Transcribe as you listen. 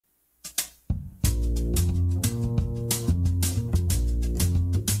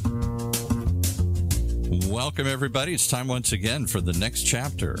Welcome, everybody. It's time once again for the next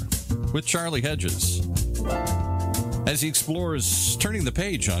chapter with Charlie Hedges as he explores turning the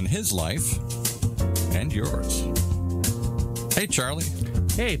page on his life and yours. Hey, Charlie.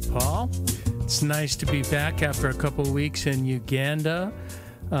 Hey, Paul. It's nice to be back after a couple of weeks in Uganda.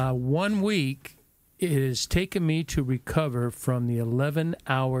 1 week it has taken me to recover from the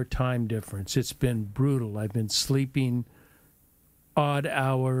 11-hour time difference. It's been brutal. I've been sleeping odd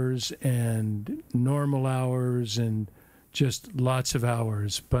hours and normal hours and just lots of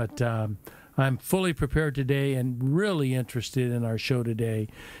hours. But I'm fully prepared today and really interested in our show today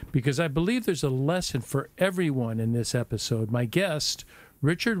because I believe there's a lesson for everyone in this episode. My guest,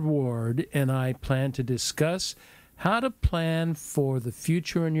 Richard Ward, and I plan to discuss how to plan for the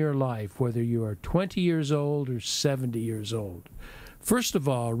future in your life, whether you are 20 years old or 70 years old. First of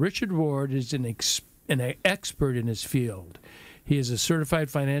all, Richard Ward is an expert in his field. He is a certified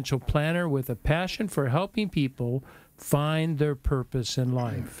financial planner with a passion for helping people find their purpose in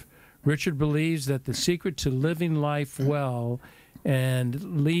life. Richard believes that the secret to living life well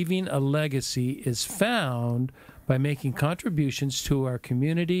and leaving a legacy is found by making contributions to our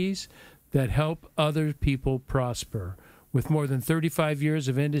communities that help other people prosper. With more than 35 years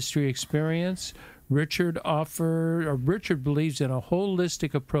of industry experience, Richard believes in a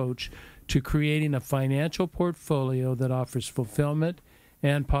holistic approach to creating a financial portfolio that offers fulfillment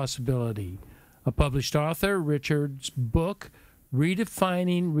and possibility. A published author, Richard's book,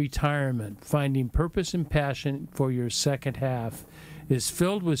 Redefining Retirement, Finding Purpose and Passion for Your Second Half, is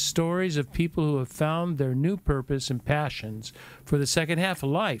filled with stories of people who have found their new purpose and passions for the second half of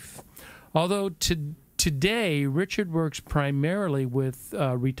life. Although today Richard works primarily with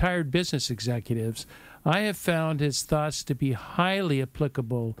retired business executives, I have found his thoughts to be highly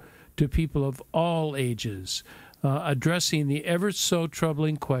applicable to people of all ages, addressing the ever so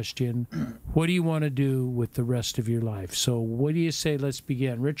troubling question, what do you want to do with the rest of your life? So what do you say? Let's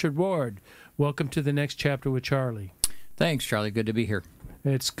begin. Richard Ward, welcome to the next chapter with Charlie. Thanks, Charlie. Good to be here.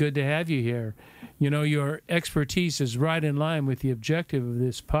 It's good to have you here. You know, your expertise is right in line with the objective of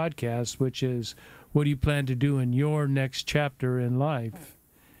this podcast, which is what do you plan to do in your next chapter in life?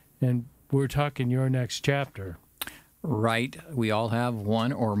 And we're talking your next chapter. Right. We all have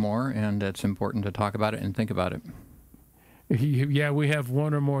one or more, and it's important to talk about it and think about it. Yeah, we have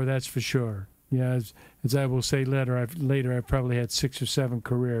one or more, that's for sure. Yeah, as I will say later, I've probably had 6 or 7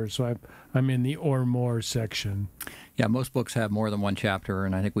 careers, so I'm in the or more section. Yeah, most books have more than one chapter,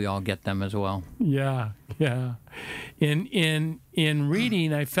 and I think we all get them as well. Yeah. In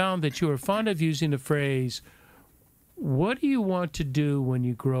reading, I found that you are fond of using the phrase, what do you want to do when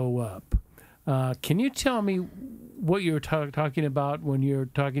you grow up? Can you tell me what you're talking about when you're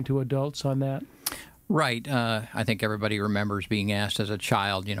talking to adults on that? Right. I think everybody remembers being asked as a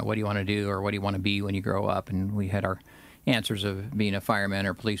child, what do you want to do or what do you want to be when you grow up? And we had our answers of being a fireman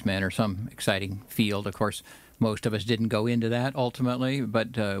or policeman or some exciting field. Of course, most of us didn't go into that ultimately,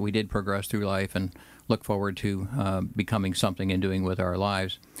 but we did progress through life and look forward to becoming something and doing with our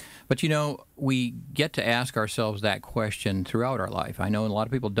lives. But, we get to ask ourselves that question throughout our life. I know a lot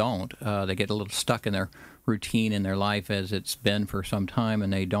of people don't. They get a little stuck in their routine in their life as it's been for some time,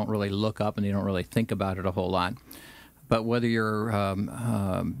 and they don't really look up and they don't really think about it a whole lot. But whether you're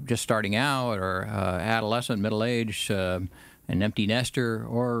just starting out or adolescent, middle-aged, an empty nester,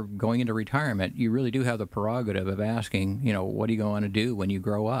 or going into retirement, you really do have the prerogative of asking, what are you going to do when you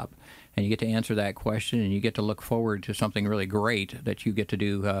grow up? And you get to answer that question, and you get to look forward to something really great that you get to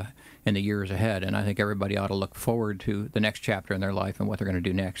do in the years ahead. And I think everybody ought to look forward to the next chapter in their life and what they're going to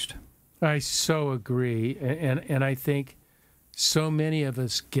do next. I so agree. And I think so many of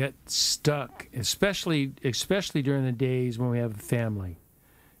us get stuck, especially during the days when we have a family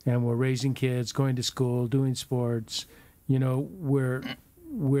and we're raising kids, going to school, doing sports. We're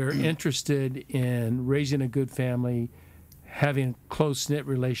interested in raising a good family, having close-knit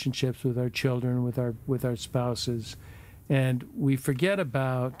relationships with our children, with our spouses, and we forget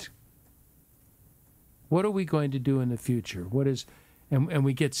about what are we going to do in the future? And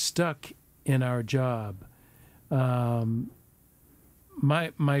we get stuck in our job. My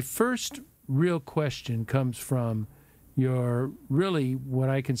first real question comes from your really what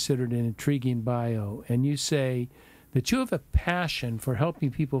I considered an intriguing bio, and you say that you have a passion for helping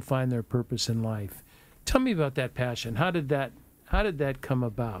people find their purpose in life. Tell me about that passion. How did that come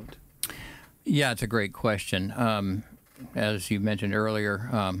about? Yeah, it's a great question. As you mentioned earlier,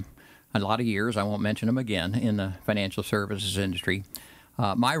 a lot of years, I won't mention them again, in the financial services industry.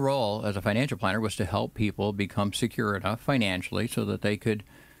 My role as a financial planner was to help people become secure enough financially so that they could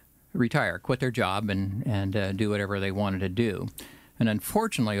retire, quit their job, and do whatever they wanted to do. And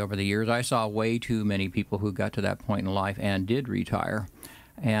unfortunately, over the years, I saw way too many people who got to that point in life and did retire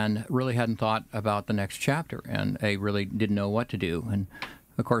and really hadn't thought about the next chapter, and they really didn't know what to do. And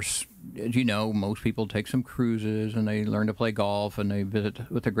of course, as you know, most people take some cruises and they learn to play golf and they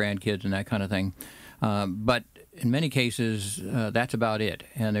visit with their grandkids and that kind of thing. But in many cases, that's about it.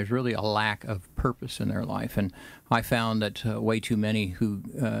 And there's really a lack of purpose in their life. And I found that way too many who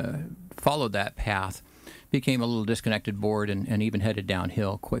followed that path became a little disconnected, bored, and even headed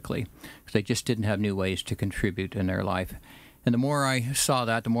downhill quickly because they just didn't have new ways to contribute in their life. And the more I saw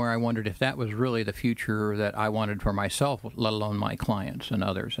that, the more I wondered if that was really the future that I wanted for myself, let alone my clients and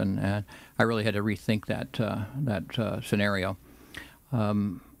others. And I really had to rethink that scenario.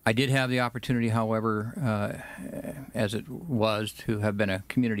 I did have the opportunity, however, as it was, to have been a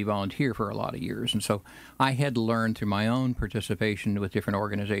community volunteer for a lot of years. And so I had learned through my own participation with different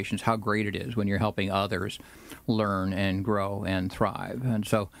organizations how great it is when you're helping others learn and grow and thrive. And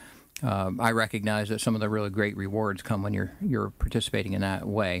so I recognize that some of the really great rewards come when you're participating in that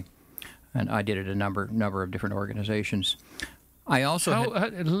way. And I did it at a number of different organizations. I also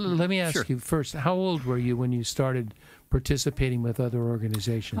let me ask Sure. you first, how old were you when you started participating with other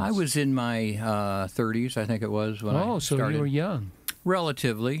organizations? I was in my 30s, I think it was, when I started. So you were young.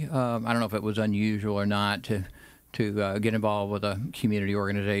 Relatively. I don't know if it was unusual or not to get involved with a community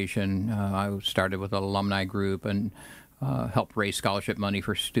organization. I started with an alumni group and helped raise scholarship money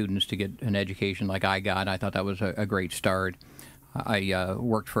for students to get an education like I got. I thought that was a great start. I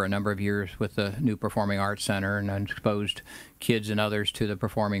worked for a number of years with the new Performing Arts Center and exposed kids and others to the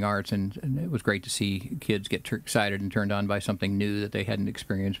performing arts, and it was great to see kids get excited and turned on by something new that they hadn't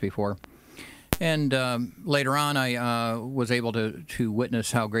experienced before. And later on, I was able to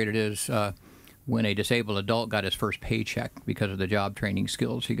witness how great it is when a disabled adult got his first paycheck because of the job training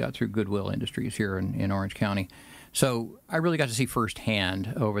skills he got through Goodwill Industries here in Orange County. So I really got to see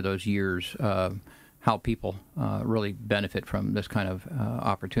firsthand over those years how people really benefit from this kind of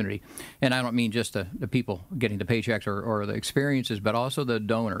opportunity. And I don't mean just the people getting the paychecks or the experiences, but also the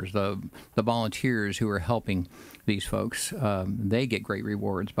donors, the volunteers who are helping these folks. They get great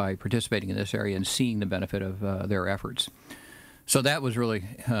rewards by participating in this area and seeing the benefit of their efforts. So that was really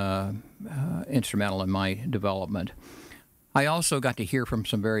instrumental in my development. I also got to hear from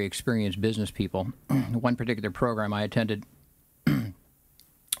some very experienced business people. One particular program I attended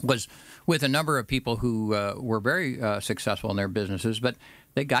was with a number of people who were very successful in their businesses, but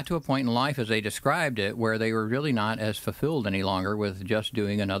they got to a point in life, as they described it, where they were really not as fulfilled any longer with just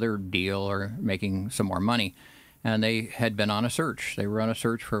doing another deal or making some more money. And they had been on a search. They were on a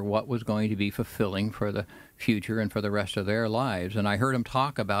search for what was going to be fulfilling for the future and for the rest of their lives. And I heard them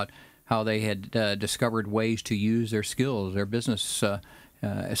talk about how they had discovered ways to use their skills, their business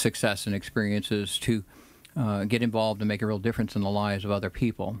success and experiences to get involved and make a real difference in the lives of other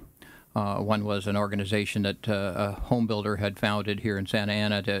people. One was an organization that a home builder had founded here in Santa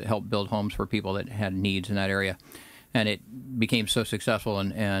Ana to help build homes for people that had needs in that area. And it became so successful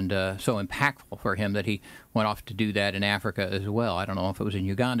and so impactful for him that he went off to do that in Africa as well. I don't know if it was in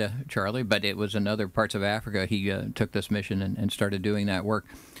Uganda, Charlie, but it was in other parts of Africa. He took this mission and started doing that work.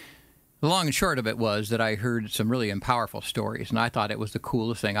 The long and short of it was that I heard some really powerful stories, and I thought it was the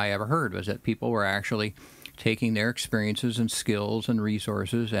coolest thing I ever heard, was that people were actually taking their experiences and skills and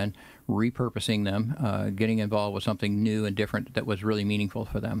resources and repurposing them, getting involved with something new and different that was really meaningful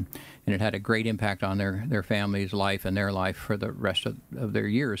for them. And it had a great impact on their family's life and their life for the rest of their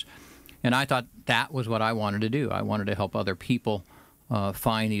years. And I thought that was what I wanted to do. I wanted to help other people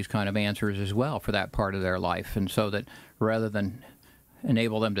find these kind of answers as well for that part of their life. And so that rather than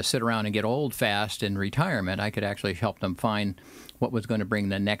enable them to sit around and get old fast in retirement, I could actually help them find what was going to bring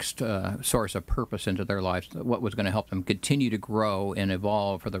the next source of purpose into their lives, what was going to help them continue to grow and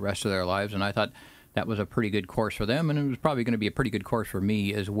evolve for the rest of their lives. And I thought that was a pretty good course for them, and it was probably going to be a pretty good course for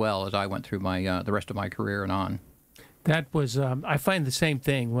me as well as I went through my the rest of my career and on. That was, I find the same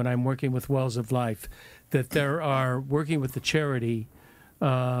thing when I'm working with Wells of Life, that there are, working with the charity,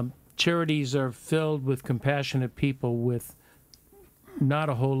 charities are filled with compassionate people with not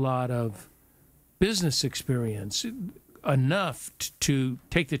a whole lot of business experience, enough to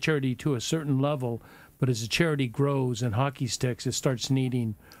take the charity to a certain level, but as the charity grows and hockey sticks, it starts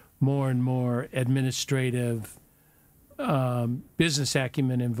needing more and more administrative business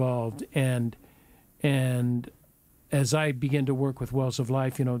acumen involved. And as I begin to work with Wells of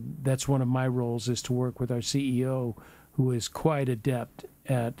Life, that's one of my roles, is to work with our CEO, who is quite adept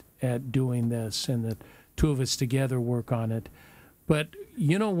at doing this, and the two of us together work on it. But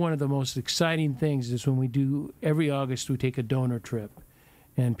one of the most exciting things is when we do, every August we take a donor trip,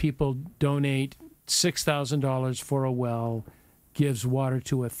 and people donate $6,000 for a well, gives water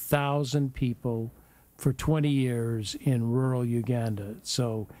to 1,000 people for 20 years in rural Uganda.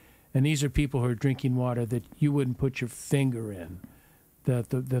 So, and these are people who are drinking water that you wouldn't put your finger in, that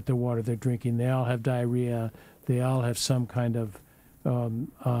the water they're drinking. They all have diarrhea. They all have some kind of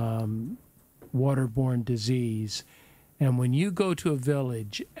waterborne disease. And when you go to a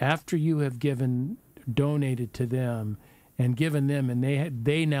village, after you have donated to them and given them, and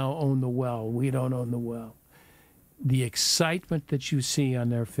they now own the well, we don't own the well, the excitement that you see on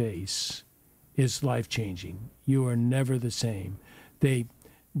their face is life-changing. You are never the same. They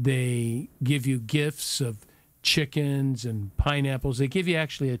give you gifts of chickens and pineapples. They give you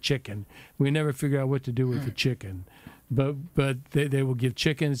actually a chicken. We never figure out what to do with the chicken. But they will give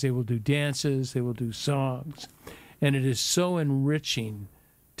chickens, they will do dances, they will do songs. And it is so enriching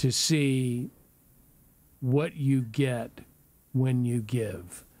to see what you get when you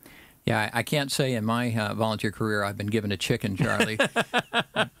give. Yeah, I can't say in my volunteer career I've been given a chicken, Charlie,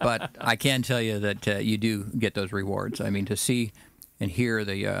 but I can tell you that you do get those rewards. I mean, to see and hear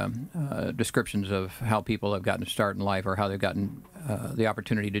the descriptions of how people have gotten a start in life or how they've gotten the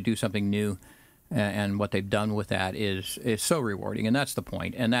opportunity to do something new and what they've done with that is so rewarding. And that's the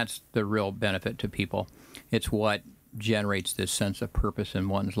point, and that's the real benefit to people. It's what generates this sense of purpose in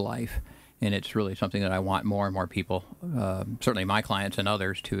one's life. And it's really something that I want more and more people, certainly my clients and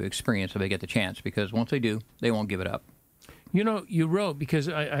others, to experience if they get the chance. Because once they do, they won't give it up. You know, you wrote, because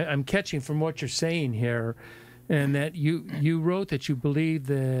I'm catching from what you're saying here, and that you wrote that you believe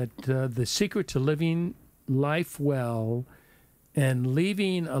that the secret to living life well and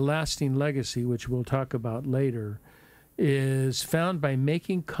leaving a lasting legacy, which we'll talk about later, is found by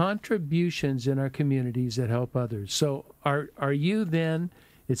making contributions in our communities that help others. So are you then...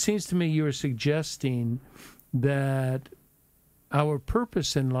 It seems to me you are suggesting that our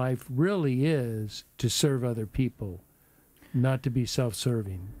purpose in life really is to serve other people, not to be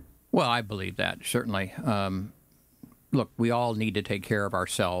self-serving. Well, I believe that, certainly. Look, we all need to take care of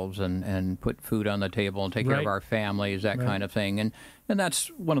ourselves and put food on the table and take care of our families, that kind of thing. And that's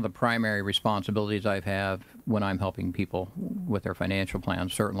one of the primary responsibilities I have when I'm helping people with their financial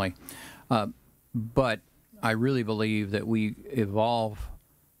plans, certainly. But I really believe that we evolve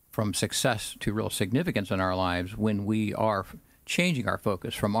from success to real significance in our lives when we are changing our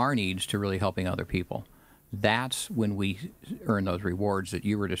focus from our needs to really helping other people. That's when we earn those rewards that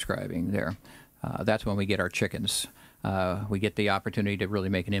you were describing there. That's when we get our chickens. We get the opportunity to really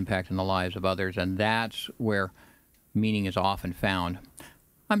make an impact in the lives of others, and that's where meaning is often found.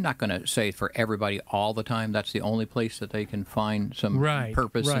 I'm not going to say for everybody all the time that's the only place that they can find some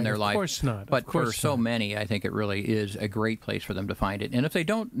purpose in their life. Of course not. But for so many, I think it really is a great place for them to find it. And if they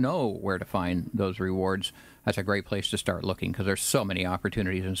don't know where to find those rewards, that's a great place to start looking, because there's so many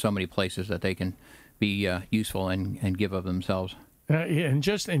opportunities and so many places that they can be useful and give of themselves.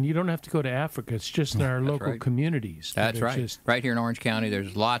 And you don't have to go to Africa. It's just in our local communities. That's right. Right here in Orange County,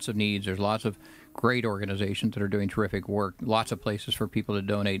 there's lots of needs. There's lots of great organizations that are doing terrific work. Lots of places for people to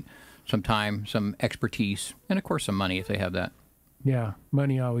donate some time, some expertise, and of course some money if they have that. Yeah,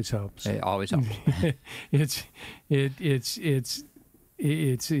 money always helps. It always helps. It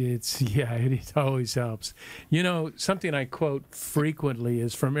always helps. You know, something I quote frequently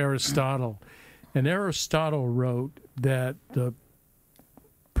is from Aristotle, and Aristotle wrote that a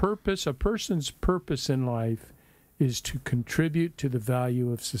person's purpose in life is to contribute to the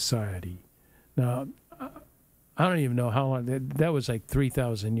value of society. Now, I don't even know how long, that was like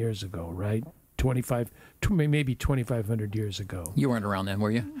 3,000 years ago, right? Maybe 2,500 years ago. You weren't around then,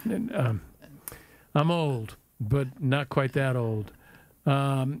 were you? I'm old, but not quite that old.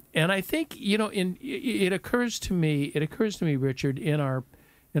 And I think, you know, it occurs to me, Richard, in our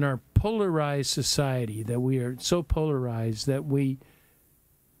polarized society, that we are so polarized that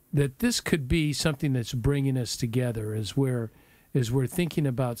this could be something that's bringing us together as we're thinking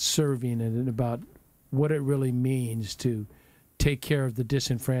about serving and about what it really means to take care of the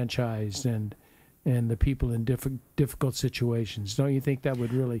disenfranchised and the people in difficult situations. Don't you think that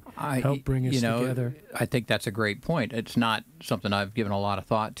would really help bring us together? I think that's a great point. It's not something I've given a lot of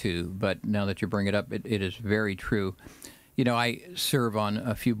thought to, but now that you bring it up, it is very true. You know, I serve on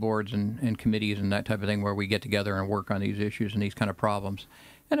a few boards and committees and that type of thing where we get together and work on these issues and these kind of problems.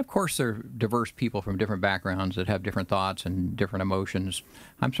 And, of course, they're diverse people from different backgrounds that have different thoughts and different emotions.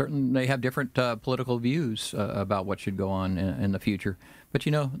 I'm certain they have different political views about what should go on in the future. But,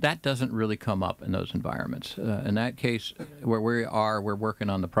 you know, that doesn't really come up in those environments. In that case, where we're working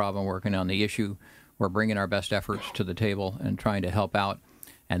on the problem, working on the issue. We're bringing our best efforts to the table and trying to help out.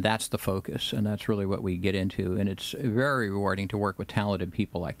 And that's the focus, and that's really what we get into. And it's very rewarding to work with talented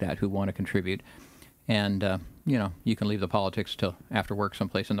people like that who want to contribute. And you can leave the politics till after work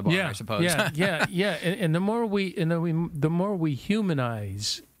someplace in the bar, I suppose. Yeah. And the more we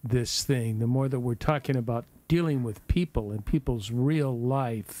humanize this thing, the more that we're talking about dealing with people and people's real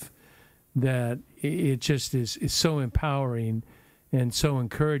life, that it just is so empowering and so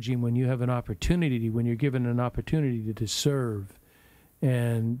encouraging when you have an opportunity, when you're given an opportunity to serve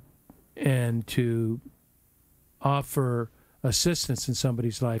and to offer assistance in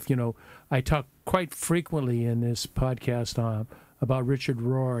somebody's life. I talk quite frequently in this podcast about Richard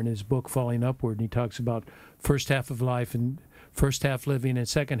Rohr and his book Falling Upward, and he talks about first half of life and first half living and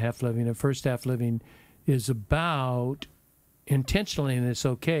second half living. And first half living is about, intentionally, and it's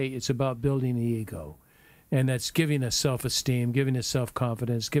okay, it's about building the ego. And that's giving us self-esteem, giving us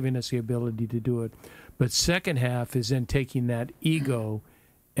self-confidence, giving us the ability to do it. But second half is then taking that ego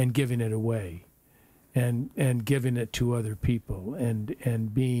and giving it away and giving it to other people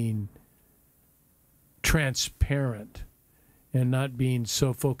and being transparent and not being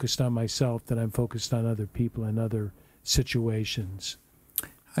so focused on myself that I'm focused on other people and other situations.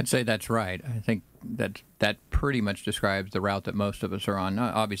 I'd say that's right. I think that pretty much describes the route that most of us are on.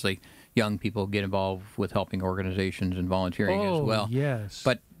 Obviously, young people get involved with helping organizations and volunteering as well. Yes.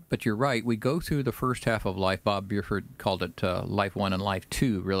 But you're right. We go through the first half of life. Bob Buford called it Life 1 and Life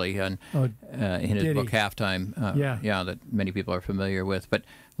 2, really, and in his book Halftime, that many people are familiar with. But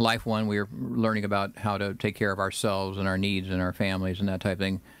Life 1, we're learning about how to take care of ourselves and our needs and our families and that type of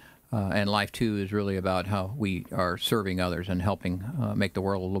thing. And Life 2 is really about how we are serving others and helping make the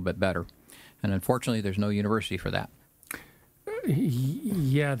world a little bit better. And unfortunately, there's no university for that.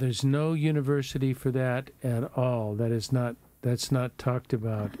 Yeah, there's no university for that at all. That's not talked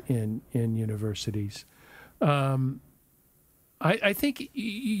about in universities. I think,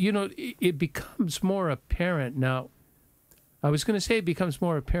 it becomes more apparent now. I was going to say it becomes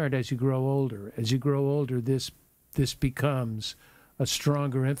more apparent as you grow older. As you grow older, this becomes a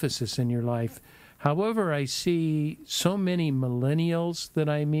stronger emphasis in your life. However, I see so many millennials that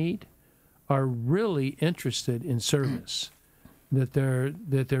I meet are really interested in service, that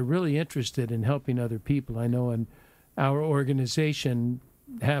they're really interested in helping other people. I know in our organization,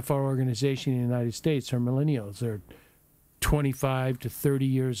 half our organization in the United States are millennials. They're 25 to 30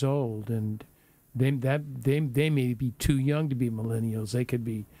 years old, and they may be too young to be millennials. They could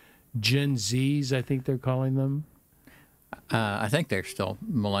be Gen Zs, I think they're calling them. I think they're still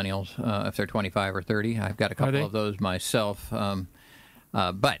millennials if they're 25 or 30. I've got a couple of those myself.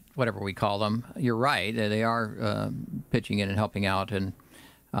 But whatever we call them, you're right. They are pitching in and helping out. And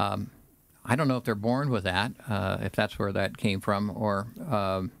I don't know if they're born with that, if that's where that came from, or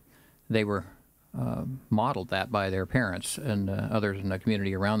they were modeled that by their parents and others in the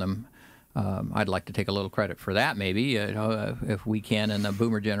community around them. I'd like to take a little credit for that, maybe, if we can, and the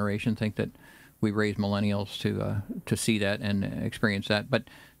boomer generation think that we raised millennials to see that and experience that. But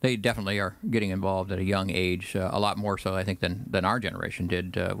they definitely are getting involved at a young age, a lot more so, I think, than our generation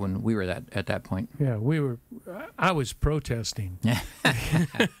did when we were at that point. Yeah, I was protesting.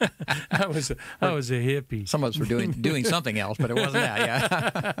 I was a hippie. Some of us were doing something else, but it wasn't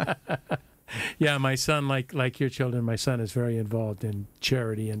that. Yeah. Yeah, my son, like your children, my son is very involved in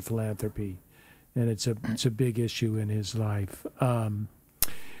charity and philanthropy, and it's a big issue in his life.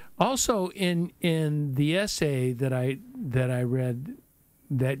 Also, in the essay that I read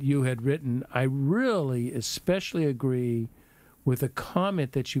that you had written, I really especially agree with a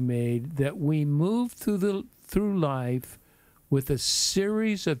comment that you made that we move through life with a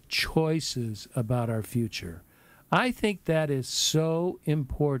series of choices about our future. I think that is so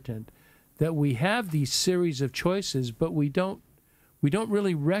important, that we have these series of choices, but we don't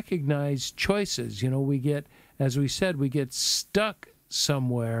really recognize choices. We get, as we said, we get stuck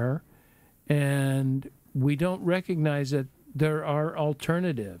somewhere, and we don't recognize that there are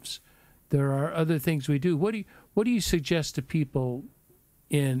alternatives. There are other things we do. What do you suggest to people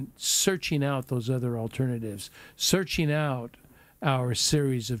in searching out those other alternatives, searching out our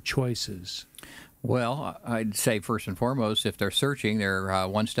series of choices? Well, I'd say first and foremost, if they're searching, they're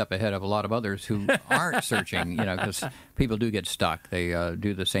one step ahead of a lot of others who aren't searching, because people do get stuck. They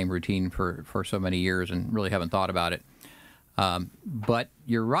do the same routine for so many years and really haven't thought about it. But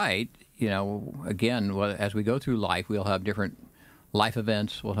you're right. Again, as we go through life, we'll have different life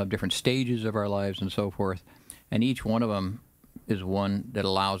events. We'll have different stages of our lives and so forth. And each one of them is one that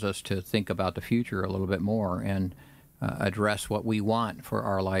allows us to think about the future a little bit more and address what we want for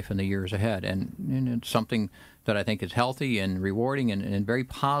our life in the years ahead. And it's something that I think is healthy and rewarding and very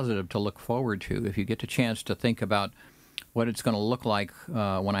positive to look forward to. If you get the chance to think about what it's going to look like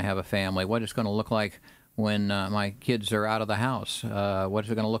when I have a family, what it's going to look like when my kids are out of the house? What's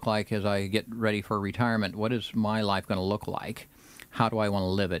it going to look like as I get ready for retirement? What is my life going to look like? How do I want to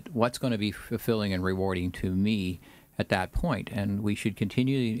live it? What's going to be fulfilling and rewarding to me at that point? And we should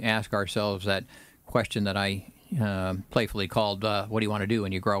continue to ask ourselves that question that I playfully called, what do you want to do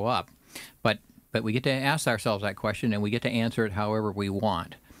when you grow up? But we get to ask ourselves that question, and we get to answer it however we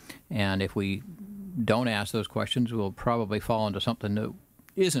want. And if we don't ask those questions, we'll probably fall into something that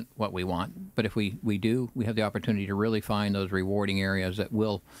isn't what we want. But if we do, we have the opportunity to really find those rewarding areas that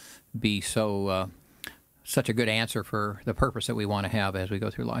will be such a good answer for the purpose that we want to have as we go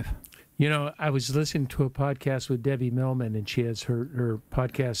through life. You know, I was listening to a podcast with Debbie Millman, and she has her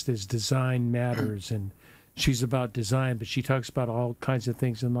podcast is Design Matters, and she's about design, but she talks about all kinds of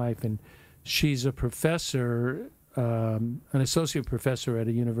things in life. And she's a professor, an associate professor at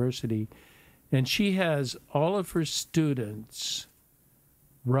a university, and she has all of her students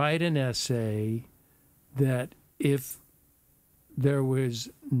write an essay that if there was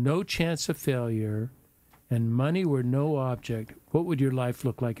no chance of failure and money were no object, what would your life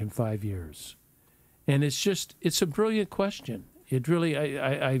look like in 5 years? And it's a brilliant question. It really,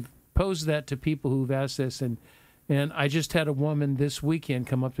 I've posed that to people who've asked this, and I just had a woman this weekend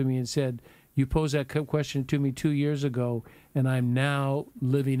come up to me and said, you posed that question to me 2 years ago, and I'm now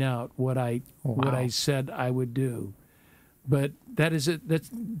living out what I said I would do. But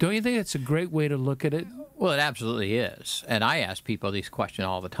don't you think that's a great way to look at it? Well, it absolutely is. And I ask people these questions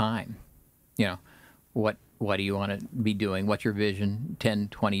all the time. You know, what do you want to be doing? What's your vision 10,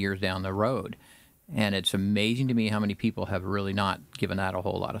 20 years down the road? And it's amazing to me how many people have really not given that a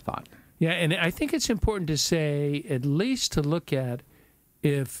whole lot of thought. Yeah, and I think it's important to say, at least to look at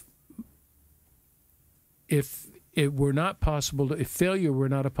if it were not possible, if failure were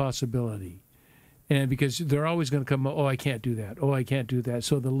not a possibility. And because they're always going to come, oh, I can't do that. Oh, I can't do that.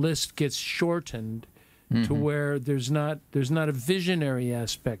 So the list gets shortened to where there's not a visionary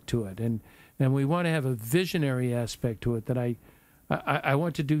aspect to it. And we want to have a visionary aspect to it, that I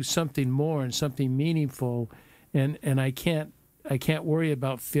want to do something more and something meaningful, and I can't worry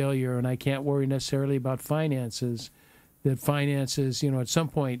about failure, and I can't worry necessarily about finances. That finances, at some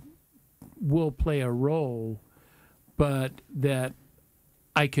point will play a role, but that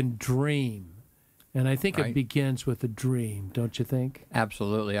I can dream. And I think It begins with a dream, don't you think?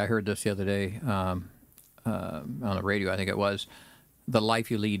 Absolutely. I heard this the other day on the radio, I think it was. The life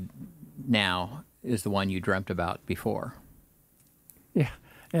you lead now is the one you dreamt about before. Yeah,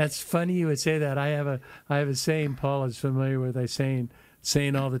 that's funny you would say that. I have a saying Paul is familiar with. I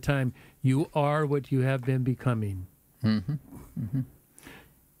saying all the time, you are what you have been becoming. Mm-hmm. Mm-hmm.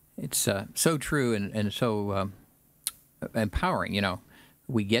 It's so true and so empowering,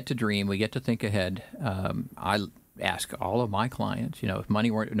 We get to dream. We get to think ahead. I ask all of my clients, if money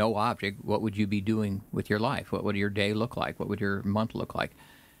weren't no object, what would you be doing with your life? What would your day look like? What would your month look like?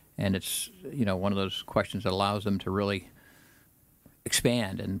 And it's, one of those questions that allows them to really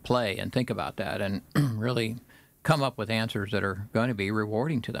expand and play and think about that and really come up with answers that are going to be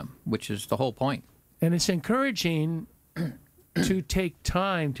rewarding to them, which is the whole point. And it's encouraging to take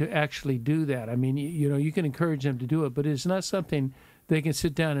time to actually do that. I mean, you can encourage them to do it, but it's not something they can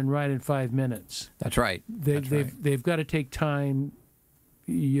sit down and write in 5 minutes. That's right. They've got to take time.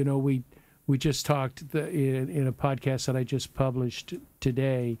 We just talked in a podcast that I just published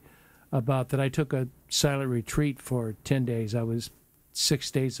today about that I took a silent retreat for 10 days. I was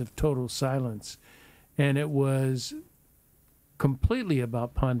 6 days of total silence, and it was completely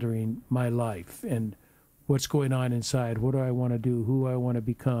about pondering my life and what's going on inside. What do I want to do? Who I want to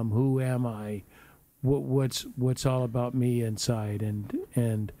become? Who am I? What's all about me inside?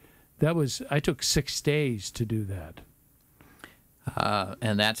 And that was, I took 6 days to do that.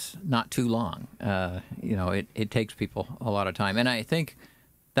 And that's not too long. It takes people a lot of time. And I think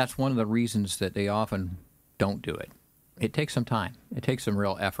that's one of the reasons that they often don't do it. It takes some time. It takes some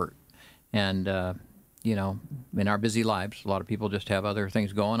real effort. And, in our busy lives, a lot of people just have other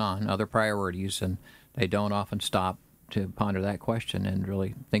things going on, other priorities, and they don't often stop to ponder that question and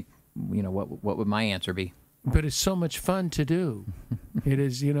really think, what would my answer be? But it's so much fun to do. It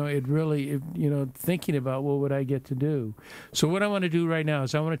is, it really, thinking about what would I get to do. So what I want to do right now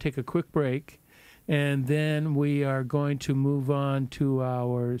is I want to take a quick break, and then we are going to move on to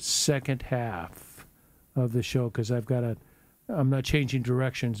our second half of the show, because I'm not changing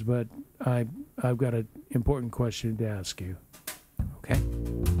directions, but I've got an important question to ask you. Okay.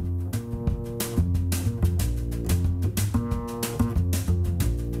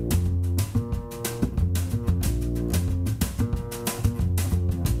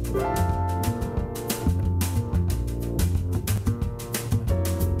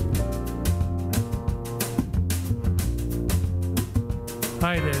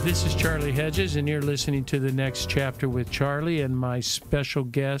 This is Charlie Hedges, and you're listening to The Next Chapter with Charlie and my special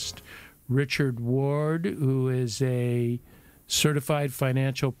guest, Richard Ward, who is a certified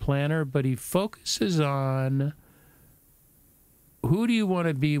financial planner, but he focuses on who do you want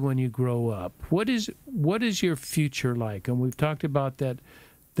to be when you grow up? What is your future like? And we've talked about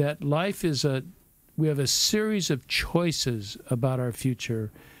that life is we have a series of choices about our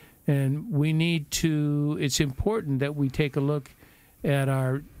future, and it's important that we take a look at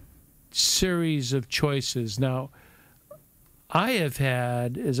our series of choices. Now, I have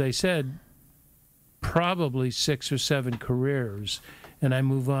had, as I said, probably 6 or 7 careers, and I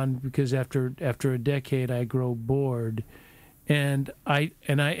move on because after a decade I grow bored, and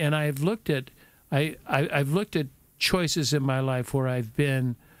I've looked at choices in my life where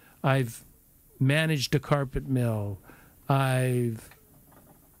I've managed a carpet mill, I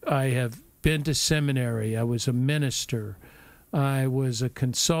have been to seminary, I was a minister, I was a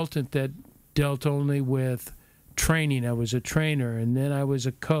consultant that dealt only with training. I was a trainer, and then I was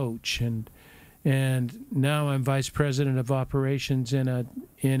a coach, and now I'm vice president of operations in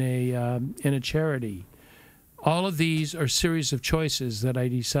a charity. All of these are series of choices that I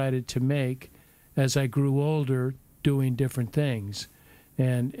decided to make as I grew older, doing different things,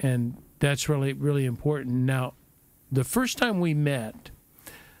 and that's really, really important. Now, the first time we met,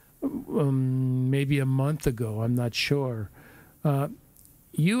 maybe a month ago, I'm not sure.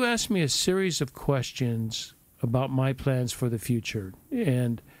 You asked me a series of questions about my plans for the future.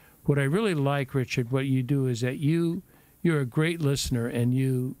 And what I really like, Richard, what you do is that you're a great listener, and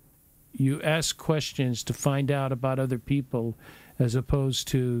you ask questions to find out about other people as opposed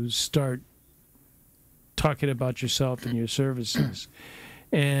to start talking about yourself and your services.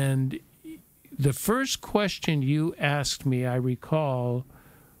 And the first question you asked me, I recall,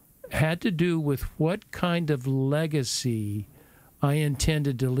 had to do with what kind of legacy I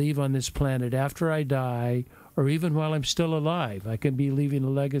intended to leave on this planet after I die, or even while I'm still alive. I can be leaving a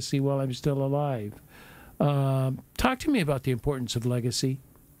legacy while I'm still alive. Talk to me about the importance of legacy.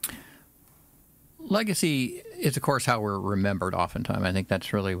 Legacy is, of course, how we're remembered oftentimes. I think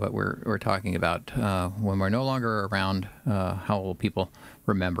that's really what we're talking about. When we're no longer around, how will people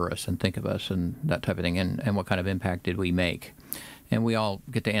remember us and think of us and that type of thing, and what kind of impact did we make? And we all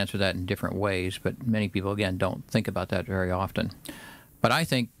get to answer that in different ways, but many people, again, don't think about that very often. But I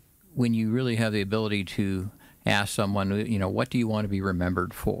think when you really have the ability to ask someone, what do you want to be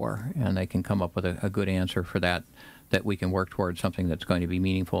remembered for? And they can come up with a good answer for that we can work towards something that's going to be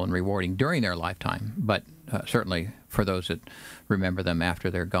meaningful and rewarding during their lifetime, but certainly for those that remember them after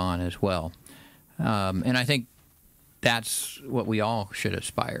they're gone as well. And I think that's what we all should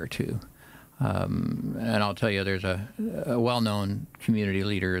aspire to. And I'll tell you, there's a well-known community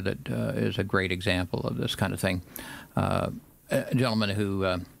leader that is a great example of this kind of thing. A gentleman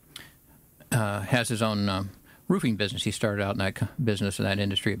who has his own roofing business. He started out in that business, in that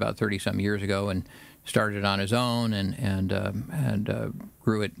industry, about 30-some years ago, and started it on his own and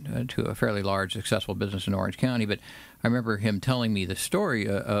grew it to a fairly large, successful business in Orange County. But I remember him telling me the story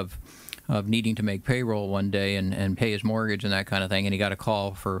of needing to make payroll one day and pay his mortgage and that kind of thing, and he got a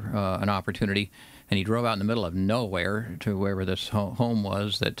call for an opportunity, and he drove out in the middle of nowhere to wherever this home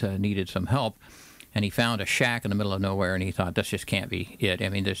was that needed some help, and he found a shack in the middle of nowhere, and he thought, this just can't be it. I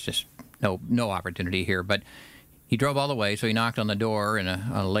mean, there's just no opportunity here. But he drove all the way, so he knocked on the door, and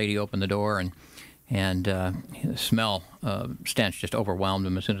a lady opened the door, and the smell, stench just overwhelmed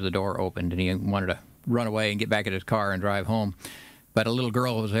him as soon as the door opened, and he wanted to run away and get back in his car and drive home. But a little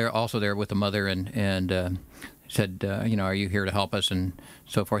girl was also there with the mother, and said, are you here to help us, and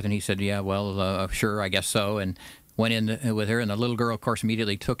so forth. And he said, yeah, well, sure, I guess so. And went in with her, and the little girl, of course,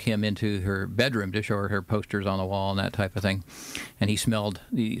 immediately took him into her bedroom to show her posters on the wall and that type of thing. And he smelled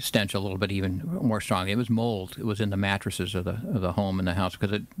the stench a little bit even more strongly. It was mold. It was in the mattresses of the home and the house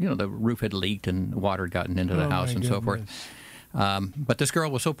because the roof had leaked and water had gotten into the house and so forth. But this girl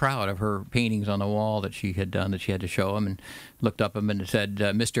was so proud of her paintings on the wall that she had done that she had to show him, and looked up at him and said,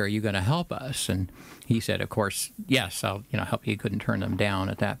 Mister, are you going to help us? And he said, of course, yes, I'll help you. He couldn't turn them down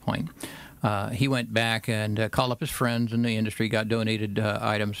at that point. He went back and called up his friends in the industry, got donated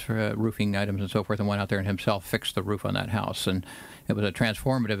items, for roofing items and so forth, and went out there and himself fixed the roof on that house. And it was a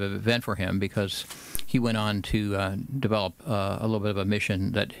transformative event for him because he went on to develop a little bit of a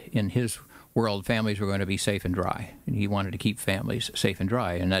mission that in his world, families were going to be safe and dry. And he wanted to keep families safe and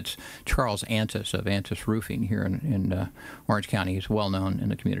dry. And that's Charles Antis of Antis Roofing here in Orange County. He's well known in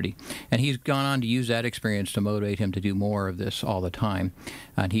the community. And he's gone on to use that experience to motivate him to do more of this all the time.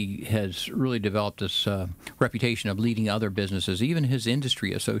 And he has really developed this reputation of leading other businesses, even his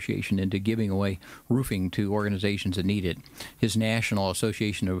industry association, into giving away roofing to organizations that need it. His National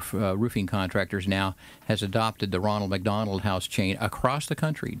Association of Roofing Contractors now has adopted the Ronald McDonald House chain across the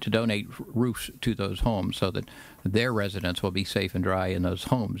country to donate roofs to those homes so that their residents will be safe and dry in those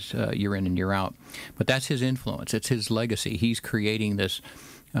homes year in and year out. But that's his influence. It's his legacy. He's creating this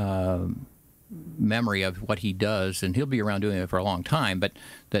memory of what he does, and he'll be around doing it for a long time, but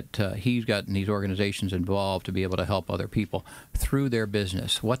that he's gotten these organizations involved to be able to help other people through their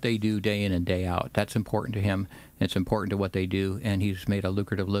business, what they do day in and day out. That's important to him. It's important to what they do, and he's made a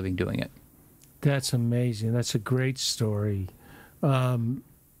lucrative living doing it. That's amazing. That's a great story. I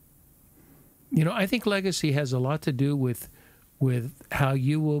think legacy has a lot to do with how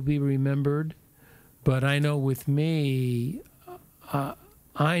you will be remembered. But I know with me,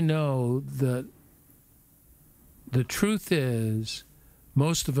 I know that the truth is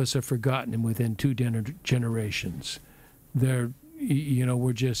most of us are forgotten within 2 generations. We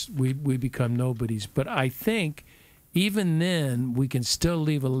become nobodies. But I think even then we can still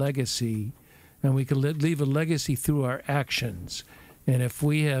leave a legacy, and we can leave a legacy through our actions. And if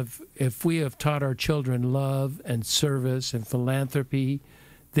we have taught our children love and service and philanthropy,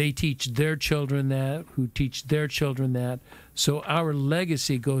 they teach their children that, who teach their children that. So our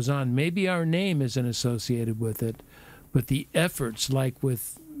legacy goes on. Maybe our name isn't associated with it, but the efforts, like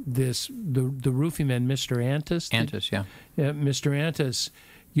with the roofing man, Mr. Antis. Antis, yeah. Mr. Antis,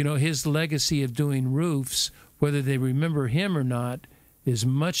 his legacy of doing roofs, whether they remember him or not, is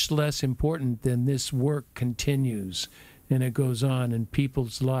much less important than this work continues. And it goes on, and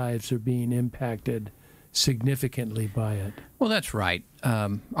people's lives are being impacted significantly by it. Well, that's right.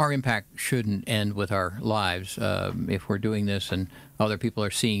 Our impact shouldn't end with our lives. If we're doing this and other people are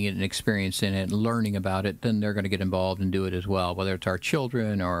seeing it and experiencing it and learning about it, then they're going to get involved and do it as well, whether it's our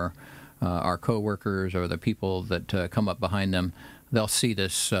children or our coworkers or the people that come up behind them. They'll see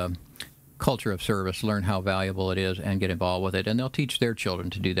this culture of service, learn how valuable it is, and get involved with it, and they'll teach their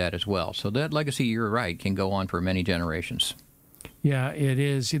children to do that as well. So that legacy, you're right, can go on for many generations. Yeah, it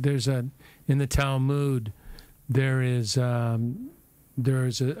is. In the Talmud, there is a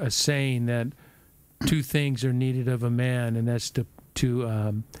saying that 2 things are needed of a man, and that's to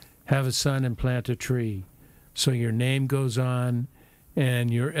have a son and plant a tree. So your name goes on,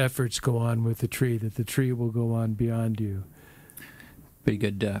 and your efforts go on with the tree. That the tree will go on beyond you. Pretty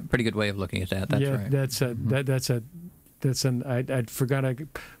good way of looking at that. That's right. I'd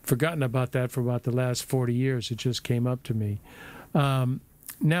forgotten about that for about the last 40 years. It just came up to me.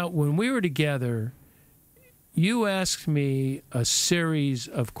 Now, when we were together, you asked me a series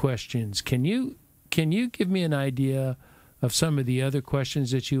of questions. Can you give me an idea of some of the other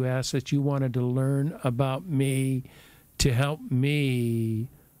questions that you asked that you wanted to learn about me to help me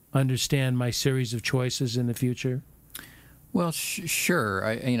understand my series of choices in the future? Well, sure.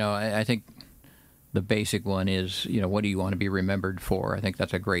 I think the basic one is, what do you want to be remembered for? I think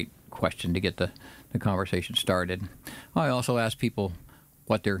that's a great question to get the conversation started. I also ask people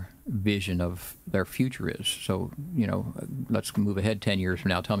what their vision of their future is. So, let's move ahead 10 years from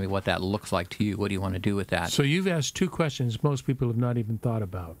now. Tell me what that looks like to you. What do you want to do with that? So you've asked 2 questions most people have not even thought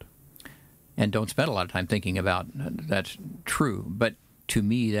about. And don't spend a lot of time thinking about. That's true. But to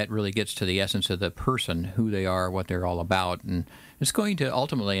me, that really gets to the essence of the person, who they are, what they're all about. And it's going to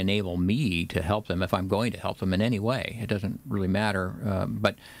ultimately enable me to help them if I'm going to help them in any way. It doesn't really matter.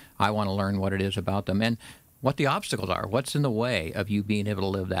 But I want to learn what it is about them and what the obstacles are. What's in the way of you being able to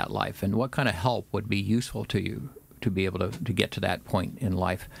live that life? And what kind of help would be useful to you to be able to get to that point in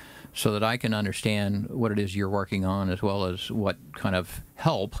life, so that I can understand what it is you're working on, as well as what kind of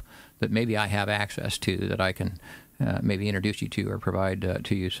help that maybe I have access to that I can maybe introduce you to or provide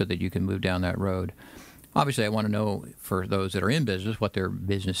to you so that you can move down that road. Obviously, I want to know, for those that are in business, what their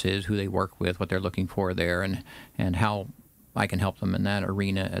business is, who they work with, what they're looking for there, and how I can help them in that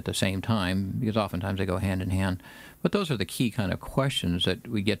arena at the same time, because oftentimes they go hand in hand. But those are the key kind of questions that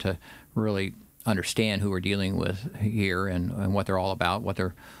we get to really understand who we're dealing with here and what they're all about, what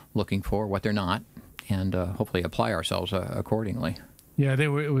they're looking for, what they're not, and hopefully apply ourselves accordingly. Yeah, it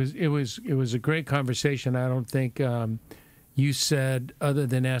was a great conversation. I don't think you said, other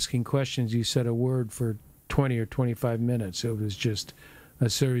than asking questions, you said a word for 20 or 25 minutes. It was just a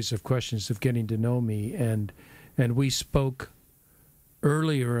series of questions of getting to know me, and we spoke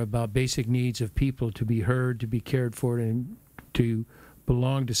earlier about basic needs of people to be heard, to be cared for, and to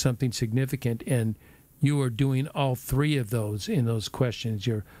belong to something significant, and you are doing all three of those in those questions.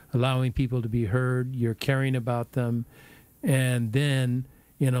 You're allowing people to be heard, you're caring about them, and then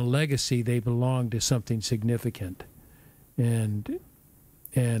in a legacy, they belong to something significant. And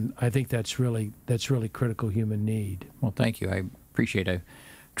I think that's really critical human need. Well, thank you. I appreciate it. I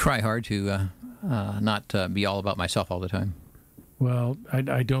try hard to not be all about myself all the time. Well,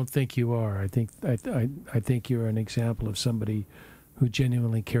 I don't think you are. I think you're an example of somebody who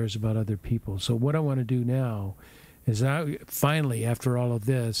genuinely cares about other people. So what I want to do now is finally, after all of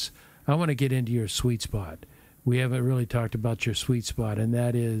this, I want to get into your sweet spot. We haven't really talked about your sweet spot, and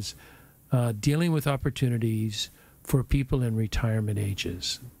that is dealing with opportunities for people in retirement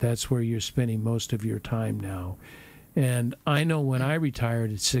ages. That's where you're spending most of your time now. And I know when I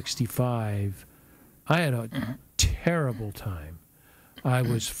retired at 65, I had a terrible time. I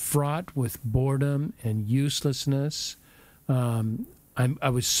was fraught with boredom and uselessness. I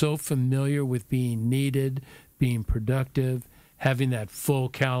was so familiar with being needed, being productive, having that full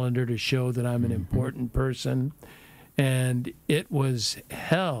calendar to show that I'm an important person. And it was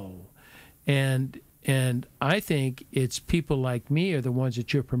hell. And I think it's people like me are the ones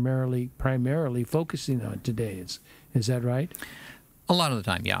that you're primarily focusing on today. Is that right? A lot of the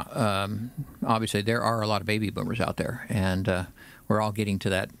time, yeah. Obviously, there are a lot of baby boomers out there, and we're all getting to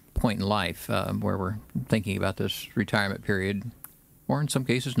that point in life where we're thinking about this retirement period, or in some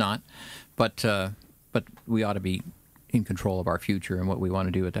cases not. But we ought to be in control of our future and what we want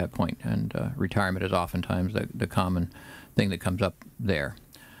to do at that point. And retirement is oftentimes the common thing that comes up there.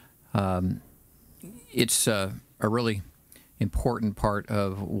 It's a really important part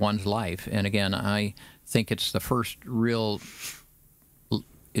of one's life. And again, I think it's the first real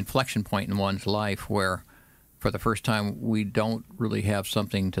inflection point in one's life where, for the first time, we don't really have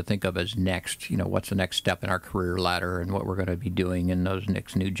something to think of as next. You know, what's the next step in our career ladder and what we're going to be doing in those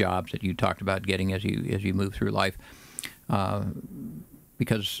next new jobs that you talked about getting as you move through life.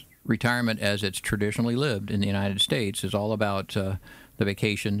 Because retirement, as it's traditionally lived in the United States, is all about the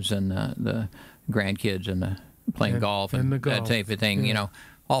vacations and the grandkids and the playing golf and that type of thing. Yeah. You know,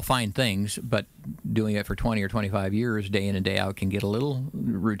 all fine things, but doing it for 20 or 25 years, day in and day out, can get a little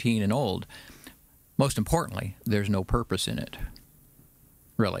routine and old. Most importantly, there's no purpose in it,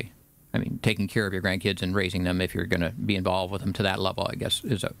 really. I mean, taking care of your grandkids and raising them, if you're going to be involved with them to that level, I guess,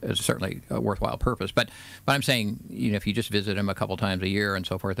 is certainly a worthwhile purpose. But I'm saying, you know, if you just visit them a couple times a year and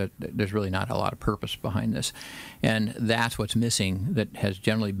so forth, there's really not a lot of purpose behind this. And that's what's missing that has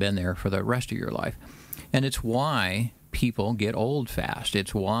generally been there for the rest of your life. And it's why people get old fast.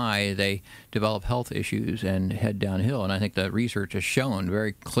 It's why they develop health issues and head downhill. And I think the research has shown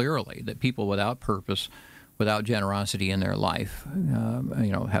very clearly that people without purpose, without generosity in their life,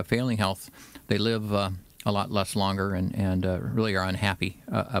 have failing health. They live a lot less longer and really are unhappy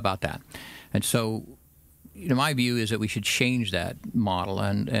about that. And so, my view is that we should change that model,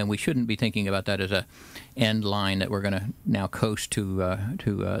 and we shouldn't be thinking about that as a end line that we're going to now coast to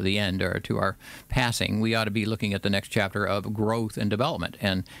the end or to our passing. We ought to be looking at the next chapter of growth and development,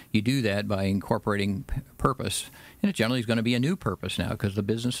 and you do that by incorporating purpose. And it generally is going to be a new purpose now because the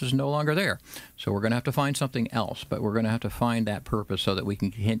business is no longer there. So we're going to have to find something else, but we're going to have to find that purpose so that we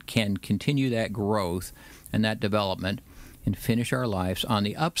can continue that growth and that development and finish our lives on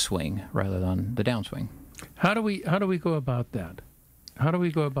the upswing rather than the downswing. How do we go about that? How do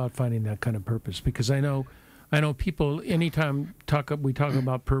we go about finding that kind of purpose? Because I know people. Anytime we talk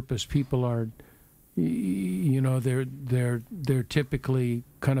about purpose, people are, they're typically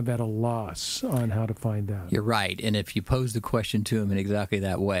kind of at a loss on how to find that. You're right, and if you pose the question to them in exactly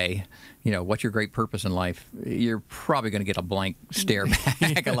that way, what's your great purpose in life? You're probably going to get a blank stare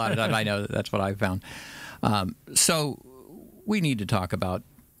back a lot of times. I know that's what I've found. So we need to talk about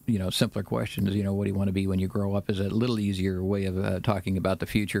simpler questions. What do you want to be when you grow up is a little easier way of talking about the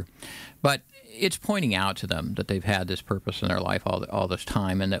future. But it's pointing out to them that they've had this purpose in their life all this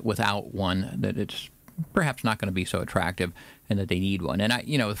time, and that without one, that it's perhaps not going to be so attractive, and that they need one. And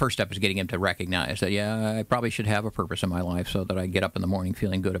the first step is getting them to recognize that, I probably should have a purpose in my life so that I get up in the morning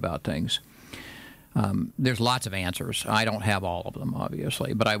feeling good about things. There's lots of answers. I don't have all of them,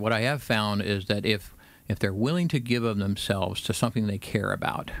 obviously. But what I have found is that if they're willing to give of themselves to something they care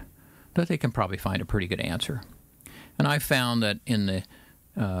about, that they can probably find a pretty good answer. And I found that in the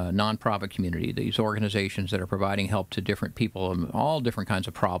nonprofit community, these organizations that are providing help to different people in all different kinds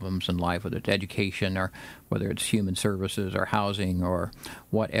of problems in life, whether it's education or whether it's human services or housing or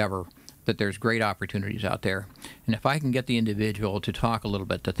whatever, that there's great opportunities out there. And if I can get the individual to talk a little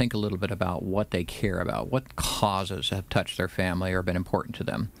bit, to think a little bit about what they care about, what causes have touched their family or been important to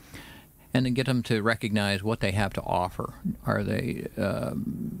them, and then get them to recognize what they have to offer. Are they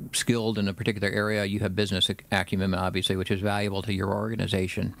skilled in a particular area? You have business acumen, obviously, which is valuable to your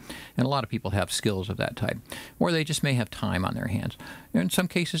organization. And a lot of people have skills of that type. Or they just may have time on their hands. In some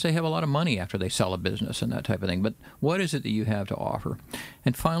cases, they have a lot of money after they sell a business and that type of thing. But what is it that you have to offer?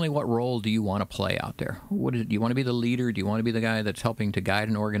 And finally, what role do you want to play out there? Do you want to be the leader? Do you want to be the guy that's helping to guide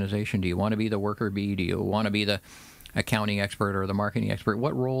an organization? Do you want to be the worker bee? Do you want to be the accounting expert or the marketing expert?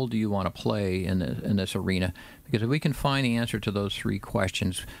 What role do you want to play in this arena? Because if we can find the answer to those three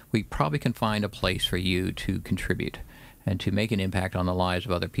questions, we probably can find a place for you to contribute and to make an impact on the lives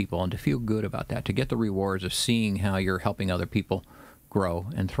of other people and to feel good about that, to get the rewards of seeing how you're helping other people grow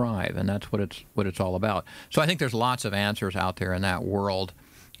and thrive. And that's what it's all about. So I think there's lots of answers out there in that world,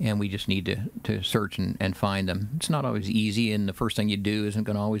 and we just need to search and find them. It's not always easy, and the first thing you do isn't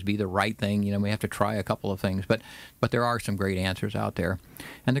going to always be the right thing. We have to try a couple of things, but there are some great answers out there.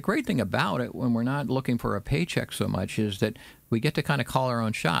 And the great thing about it, when we're not looking for a paycheck so much, is that we get to kind of call our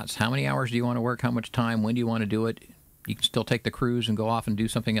own shots. How many hours do you want to work? How much time? When do you want to do it? You can still take the cruise and go off and do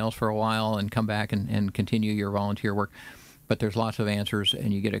something else for a while and come back and continue your volunteer work. But there's lots of answers,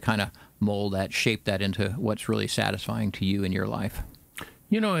 and you get to kind of mold that, shape that into what's really satisfying to you in your life.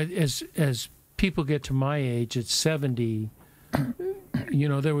 As people get to my age, at 70,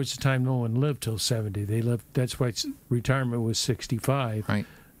 there was a time no one lived till 70. They lived. That's why retirement was 65. Right.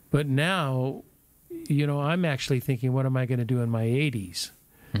 But now, I'm actually thinking, what am I going to do in my 80s?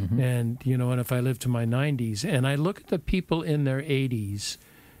 Mm-hmm. And if I live to my 90s, and I look at the people in their 80s,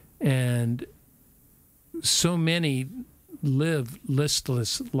 and so many live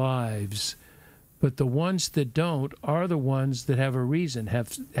listless lives. But the ones that don't are the ones that have a reason,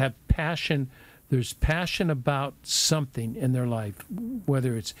 have passion. There's passion about something in their life,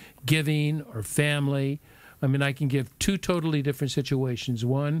 whether it's giving or family. I mean, I can give two totally different situations.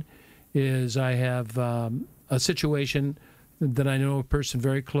 One is I have a situation that I know a person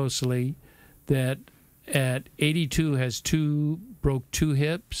very closely that at 82 broke two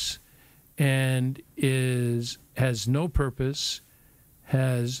hips and has no purpose,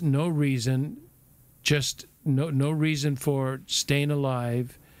 has no reason, just no reason for staying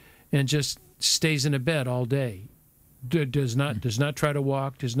alive, and just stays in a bed all day. Does not try to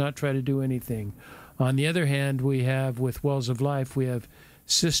walk, does not try to do anything. On the other hand, we have with Wells of Life, we have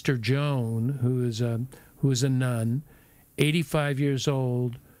Sister Joan, who is a nun, 85 years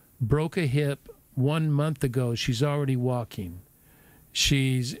old, broke a hip 1 month ago. She's already walking.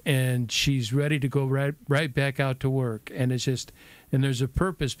 She's ready to go right back out to work, and there's a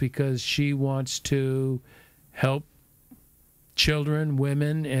purpose, because she wants to help children,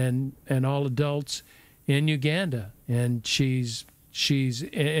 women, and all adults in Uganda, and it's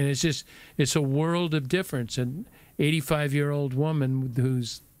a world of difference. An 85-year-old woman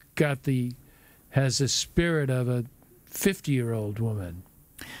has the spirit of a 50-year-old woman.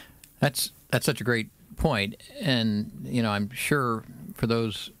 That's such a great point, and I'm sure for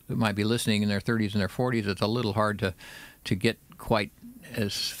those who might be listening in their 30s and their 40s, it's a little hard to get quite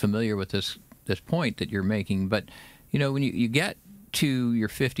as familiar with this point that you're making. But when you get to your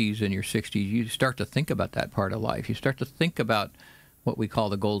 50s and your 60s, you start to think about that part of life. You start to think about what we call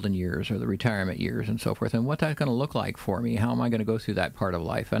the golden years or the retirement years and so forth, and what that's going to look like for me. How am I going to go through that part of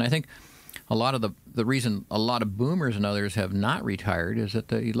life? And I think a lot of the reason a lot of boomers and others have not retired is that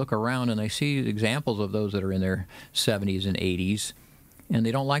they look around and they see examples of those that are in their 70s and 80s, and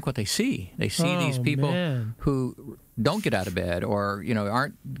they don't like what they see. They see these people who don't get out of bed, or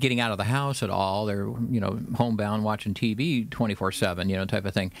aren't getting out of the house at all. They're homebound watching TV 24/7, type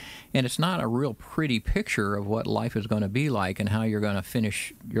of thing. And it's not a real pretty picture of what life is going to be like and how you're going to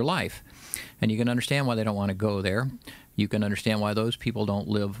finish your life. And you can understand why they don't want to go there. You can understand why those people don't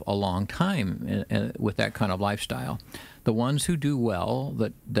live a long time with that kind of lifestyle. The ones who do well,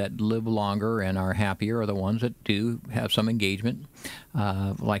 that live longer and are happier, are the ones that do have some engagement,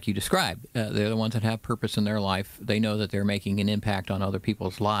 like you described. They're the ones that have purpose in their life. They know that they're making an impact on other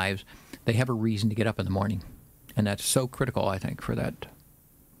people's lives. They have a reason to get up in the morning, and that's so critical, I think, for that.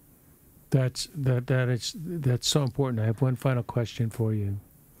 That's so important. I have one final question for you.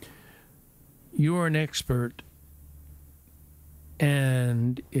 You are an expert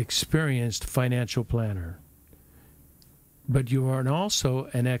and experienced financial planner, but you are also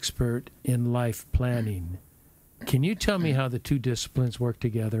an expert in life planning. Can you tell me how the two disciplines work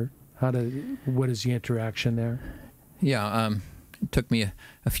together? What is the interaction there? Yeah, it took me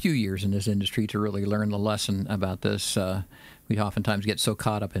a few years in this industry to really learn the lesson about this. We oftentimes get so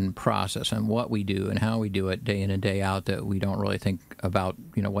caught up in process and what we do and how we do it day in and day out that we don't really think about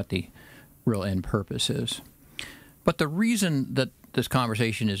what the real end purpose is. But the reason that this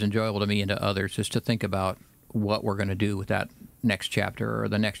conversation is enjoyable to me and to others is to think about what we're going to do with that next chapter or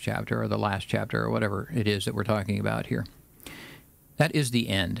the next chapter or the last chapter or whatever it is that we're talking about here. That is the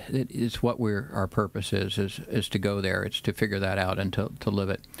end. It is what our purpose is to go there. It's to figure that out and to live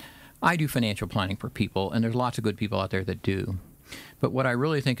it. I do financial planning for people, and there's lots of good people out there that do. But what I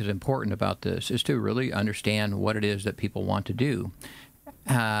really think is important about this is to really understand what it is that people want to do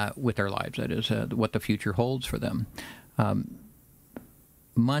with their lives. That is, what the future holds for them.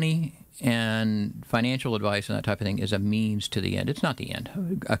 Money and financial advice and that type of thing is a means to the end. It's not the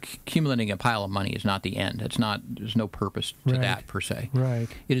end. Accumulating a pile of money is not the end. It's not. There's no purpose to that per se. Right.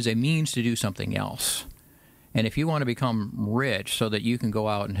 It is a means to do something else. And if you want to become rich so that you can go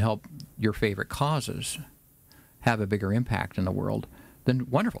out and help your favorite causes have a bigger impact in the world, then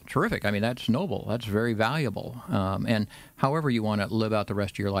wonderful, terrific. I mean, that's noble. That's very valuable. And however you want to live out the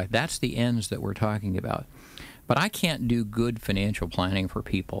rest of your life, that's the ends that we're talking about. But I can't do good financial planning for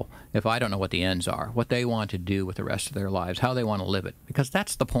people if I don't know what the ends are, what they want to do with the rest of their lives, how they want to live it, because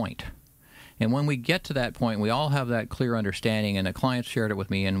that's the point. And when we get to that point, we all have that clear understanding, and the clients shared it with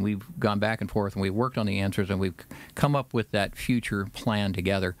me, and we've gone back and forth, and we've worked on the answers, and we've come up with that future plan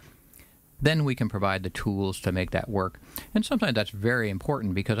together. Then we can provide the tools to make that work. And sometimes that's very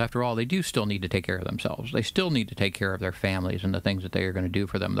important because, after all, they do still need to take care of themselves. They still need to take care of their families and the things that they are going to do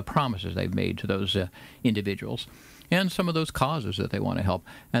for them, the promises they've made to those individuals, and some of those causes that they want to help.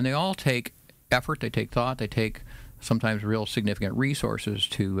 And they all take effort, they take thought, they take sometimes real significant resources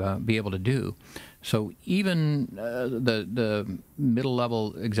to be able to do. So even the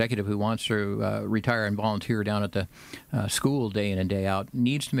middle-level executive who wants to retire and volunteer down at the school day in and day out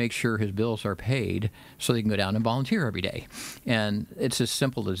needs to make sure his bills are paid so they can go down and volunteer every day. And it's as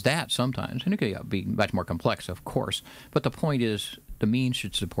simple as that sometimes. And it could be much more complex, of course. But the point is, the means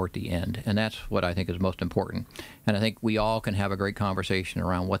should support the end. And that's what I think is most important. And I think we all can have a great conversation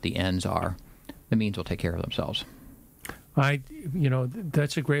around what the ends are. The means will take care of themselves.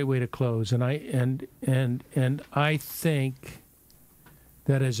 That's a great way to close, and I think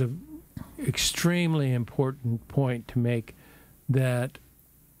that is an extremely important point to make. That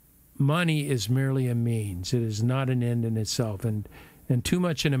money is merely a means; it is not an end in itself. And too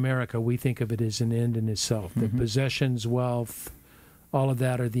much in America, we think of it as an end in itself. That possessions, wealth, all of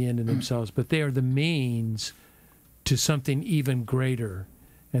that are the end in themselves, but they are the means to something even greater,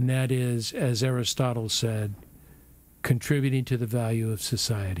 and that is, as Aristotle said, contributing to the value of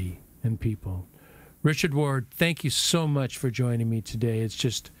society and people. Richard Ward, thank you so much for joining me today. It's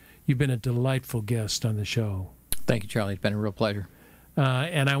just, you've been a delightful guest on the show. Thank you, Charlie. It's been a real pleasure.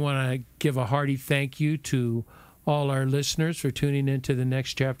 And I want to give a hearty thank you to all our listeners for tuning into The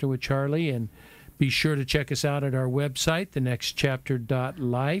Next Chapter with Charlie. And be sure to check us out at our website,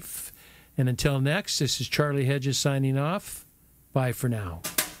 thenextchapter.life. And until next, this is Charlie Hedges signing off. Bye for now.